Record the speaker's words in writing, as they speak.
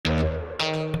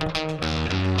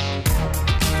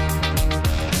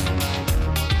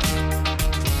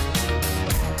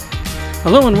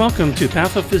Hello and welcome to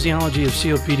Pathophysiology of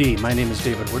COPD. My name is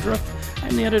David Woodruff.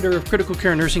 I'm the editor of Critical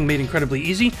Care Nursing Made Incredibly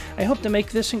Easy. I hope to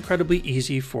make this incredibly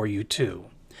easy for you too.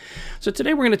 So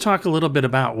today we're going to talk a little bit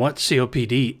about what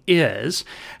COPD is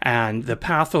and the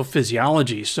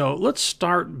pathophysiology. So let's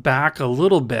start back a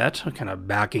little bit, kind of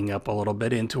backing up a little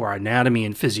bit into our anatomy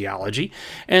and physiology.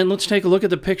 And let's take a look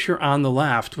at the picture on the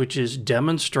left, which is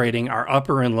demonstrating our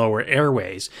upper and lower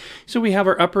airways. So we have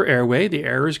our upper airway. The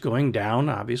air is going down,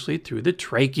 obviously, through the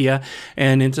trachea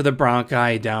and into the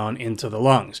bronchi, down into the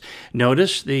lungs.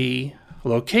 Notice the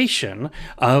location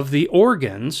of the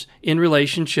organs in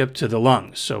relationship to the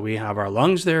lungs. So we have our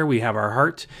lungs there, we have our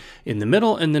heart in the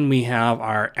middle, and then we have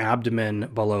our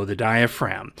abdomen below the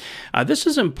diaphragm. This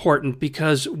is important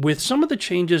because with some of the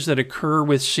changes that occur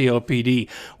with COPD,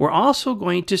 we're also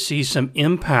going to see some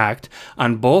impact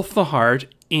on both the heart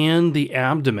and the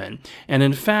abdomen. And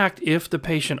in fact, if the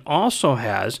patient also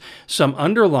has some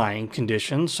underlying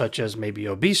conditions, such as maybe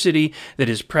obesity that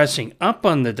is pressing up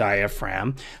on the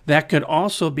diaphragm, that could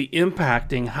also be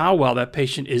impacting how well that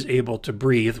patient is able to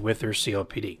breathe with their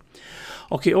COPD.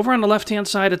 Okay, over on the left-hand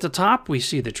side at the top, we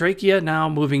see the trachea now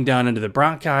moving down into the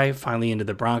bronchi, finally into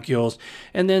the bronchioles,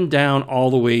 and then down all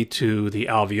the way to the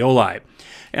alveoli.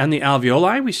 And the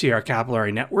alveoli, we see our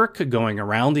capillary network going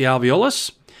around the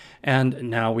alveolus. And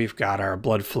now we've got our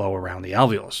blood flow around the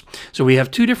alveolus. So we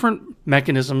have two different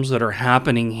mechanisms that are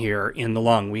happening here in the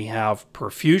lung. We have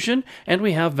perfusion and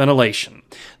we have ventilation.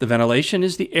 The ventilation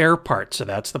is the air part, so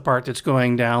that's the part that's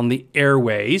going down the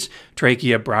airways,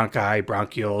 trachea, bronchi,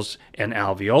 bronchioles, and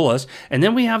alveolus. And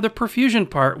then we have the perfusion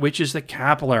part, which is the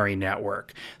capillary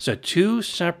network. So two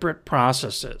separate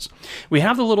processes. We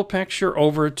have the little picture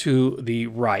over to the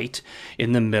right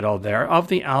in the middle there of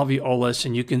the alveolus,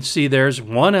 and you can see there's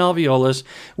one alveolus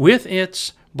with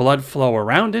its blood flow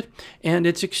around it and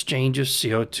its exchange of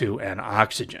CO2 and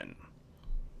oxygen.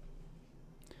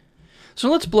 So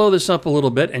let's blow this up a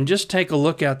little bit and just take a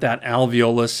look at that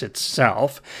alveolus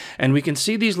itself. And we can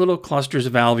see these little clusters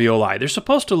of alveoli. They're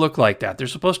supposed to look like that. They're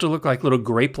supposed to look like little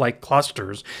grape-like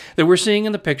clusters that we're seeing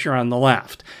in the picture on the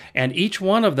left. And each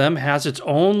one of them has its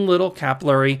own little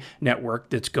capillary network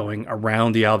that's going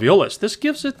around the alveolus. This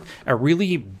gives it a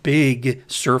really big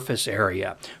surface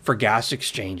area for gas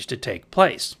exchange to take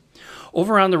place.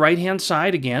 Over on the right-hand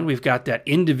side, again, we've got that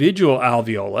individual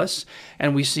alveolus,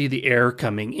 and we see the air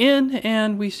coming in,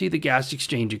 and we see the gas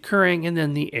exchange occurring, and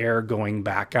then the air going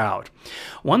back out.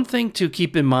 One thing to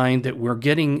keep in mind that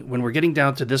when we're getting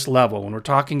down to this level, when we're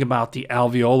talking about the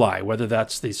alveoli, whether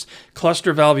that's this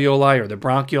cluster of alveoli or the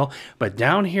bronchial, but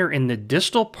down here in the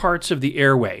distal parts of the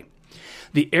airway,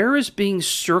 the air is being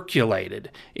circulated.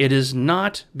 It is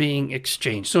not being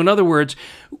exchanged. So in other words,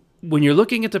 when you're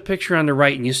looking at the picture on the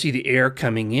right and you see the air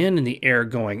coming in and the air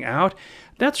going out,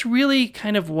 that's really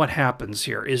kind of what happens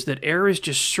here, is that air is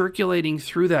just circulating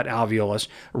through that alveolus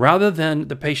rather than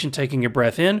the patient taking a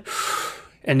breath in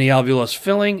and the alveolus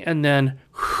filling and then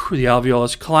the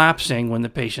alveolus collapsing when the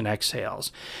patient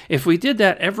exhales. If we did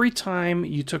that every time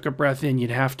you took a breath in,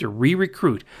 you'd have to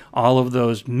re-recruit all of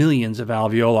those millions of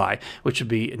alveoli, which would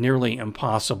be nearly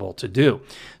impossible to do.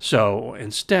 So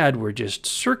instead, we're just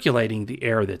circulating the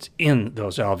air that's in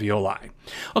those alveoli.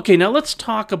 Okay, now let's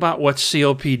talk about what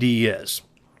COPD is.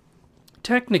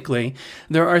 Technically,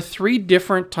 there are three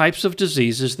different types of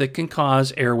diseases that can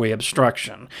cause airway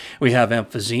obstruction. We have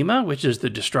emphysema, which is the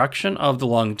destruction of the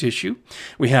lung tissue.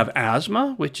 We have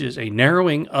asthma, which is a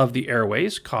narrowing of the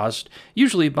airways caused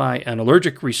usually by an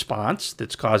allergic response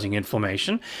that's causing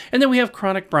inflammation. And then we have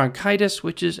chronic bronchitis,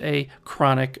 which is a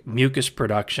chronic mucus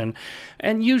production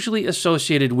and usually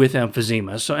associated with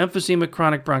emphysema. So emphysema,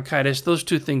 chronic bronchitis, those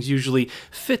two things usually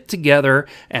fit together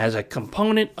as a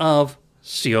component of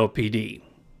COPD.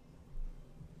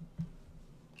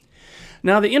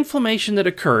 Now, the inflammation that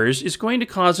occurs is going to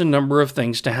cause a number of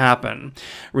things to happen.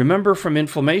 Remember from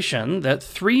inflammation that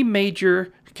three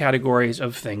major categories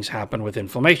of things happen with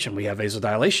inflammation. We have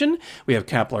vasodilation, we have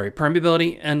capillary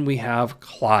permeability, and we have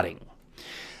clotting.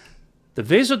 The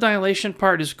vasodilation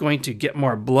part is going to get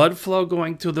more blood flow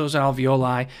going through those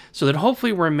alveoli so that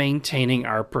hopefully we're maintaining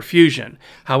our perfusion.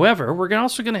 However, we're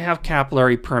also going to have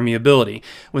capillary permeability.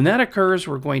 When that occurs,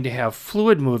 we're going to have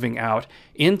fluid moving out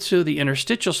into the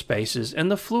interstitial spaces,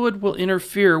 and the fluid will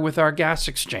interfere with our gas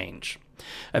exchange.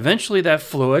 Eventually that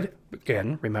fluid,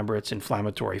 again, remember it's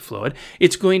inflammatory fluid,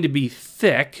 it's going to be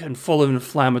thick and full of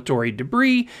inflammatory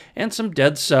debris and some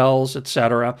dead cells,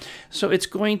 etc. So it's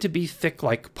going to be thick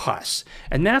like pus.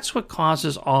 And that's what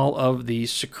causes all of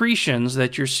these secretions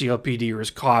that your COPD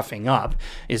is coughing up,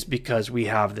 is because we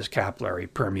have this capillary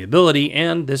permeability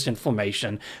and this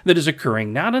inflammation that is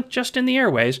occurring not just in the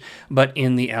airways, but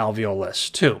in the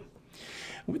alveolus too.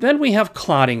 Then we have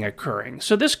clotting occurring.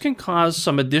 So this can cause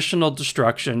some additional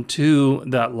destruction to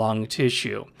that lung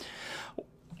tissue.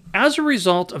 As a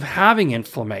result of having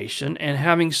inflammation and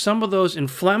having some of those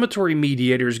inflammatory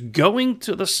mediators going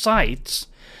to the sites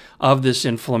of this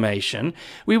inflammation,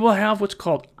 we will have what's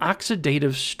called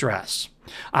oxidative stress.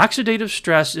 Oxidative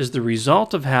stress is the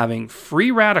result of having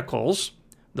free radicals.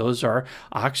 Those are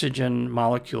oxygen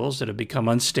molecules that have become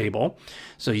unstable.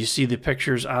 So you see the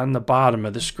pictures on the bottom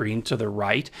of the screen to the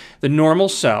right, the normal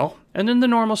cell, and then the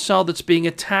normal cell that's being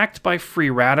attacked by free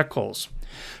radicals.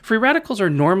 Free radicals are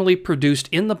normally produced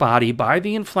in the body by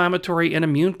the inflammatory and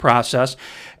immune process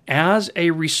as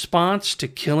a response to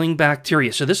killing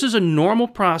bacteria. So this is a normal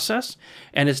process,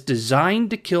 and it's designed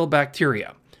to kill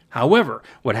bacteria. However,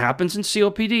 what happens in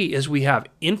COPD is we have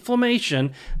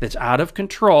inflammation that's out of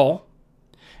control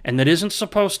and that isn't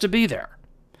supposed to be there.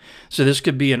 So this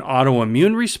could be an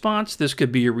autoimmune response. This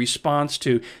could be a response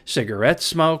to cigarette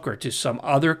smoke or to some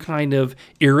other kind of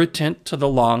irritant to the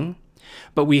lung.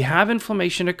 But we have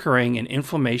inflammation occurring, and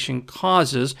inflammation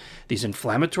causes these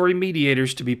inflammatory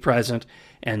mediators to be present,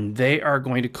 and they are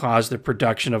going to cause the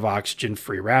production of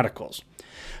oxygen-free radicals.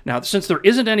 Now, since there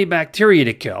isn't any bacteria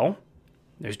to kill,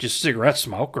 there's just cigarette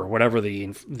smoke or whatever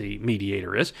the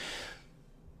mediator is,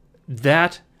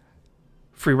 that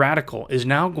free radical is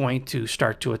now going to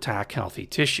start to attack healthy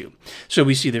tissue. So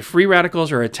we see the free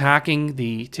radicals are attacking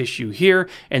the tissue here,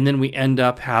 and then we end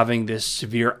up having this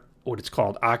severe, what it's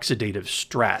called, oxidative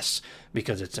stress,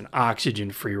 because it's an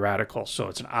oxygen-free radical, so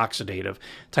it's an oxidative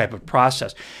type of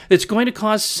process. It's going to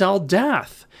cause cell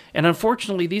death, and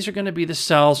unfortunately, these are going to be the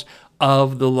cells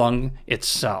of the lung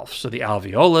itself, so the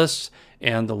alveolus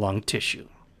and the lung tissue.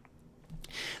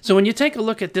 So when you take a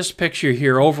look at this picture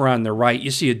here over on the right,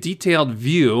 you see a detailed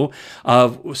view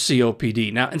of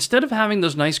COPD. Now, instead of having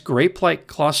those nice grape-like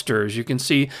clusters, you can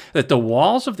see that the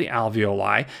walls of the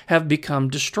alveoli have become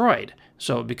destroyed.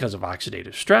 So because of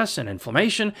oxidative stress and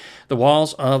inflammation, the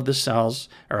walls of the cells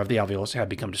or of the alveolus have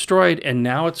become destroyed, and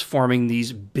now it's forming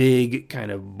these big kind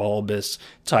of bulbous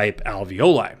type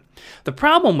alveoli. The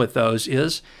problem with those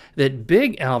is that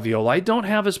big alveoli don't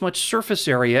have as much surface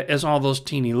area as all those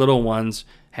teeny little ones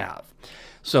have.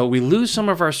 So we lose some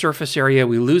of our surface area,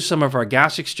 we lose some of our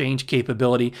gas exchange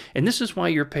capability, and this is why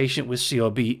your patient with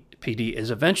COPD is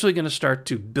eventually going to start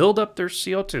to build up their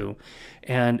CO2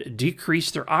 and decrease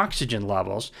their oxygen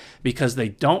levels because they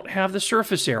don't have the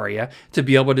surface area to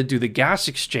be able to do the gas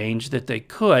exchange that they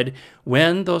could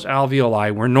when those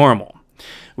alveoli were normal.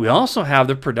 We also have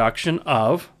the production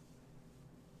of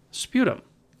sputum.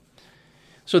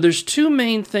 So there's two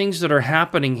main things that are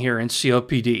happening here in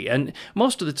COPD, and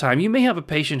most of the time you may have a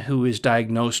patient who is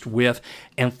diagnosed with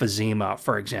emphysema,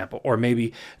 for example, or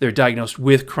maybe they're diagnosed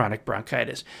with chronic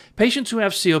bronchitis. Patients who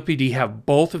have COPD have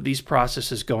both of these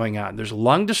processes going on. There's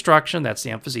lung destruction, that's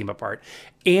the emphysema part,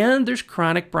 and there's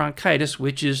chronic bronchitis,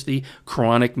 which is the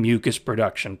chronic mucus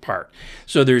production part.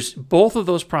 So there's both of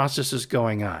those processes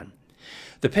going on.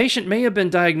 The patient may have been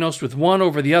diagnosed with one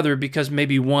over the other because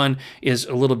maybe one is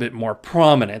a little bit more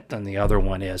prominent than the other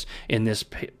one is in this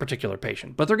particular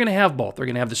patient. But they're going to have both. They're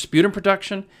going to have the sputum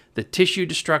production, the tissue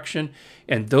destruction,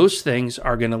 and those things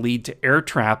are going to lead to air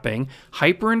trapping,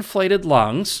 hyperinflated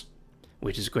lungs,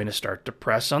 which is going to start to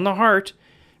press on the heart,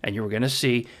 and you're going to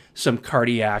see some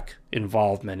cardiac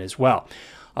involvement as well.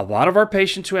 A lot of our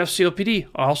patients who have COPD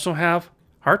also have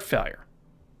heart failure.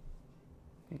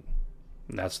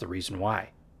 And that's the reason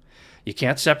why. You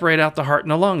can't separate out the heart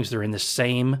and the lungs. They're in the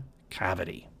same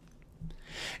cavity.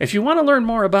 If you want to learn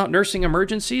more about nursing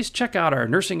emergencies, check out our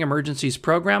Nursing Emergencies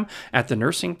program at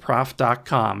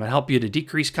thenursingprof.com and help you to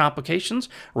decrease complications,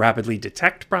 rapidly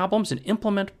detect problems, and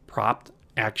implement prompt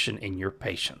action in your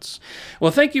patients.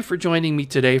 Well, thank you for joining me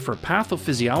today for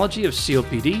Pathophysiology of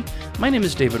COPD. My name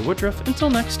is David Woodruff. Until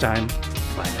next time,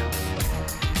 bye now.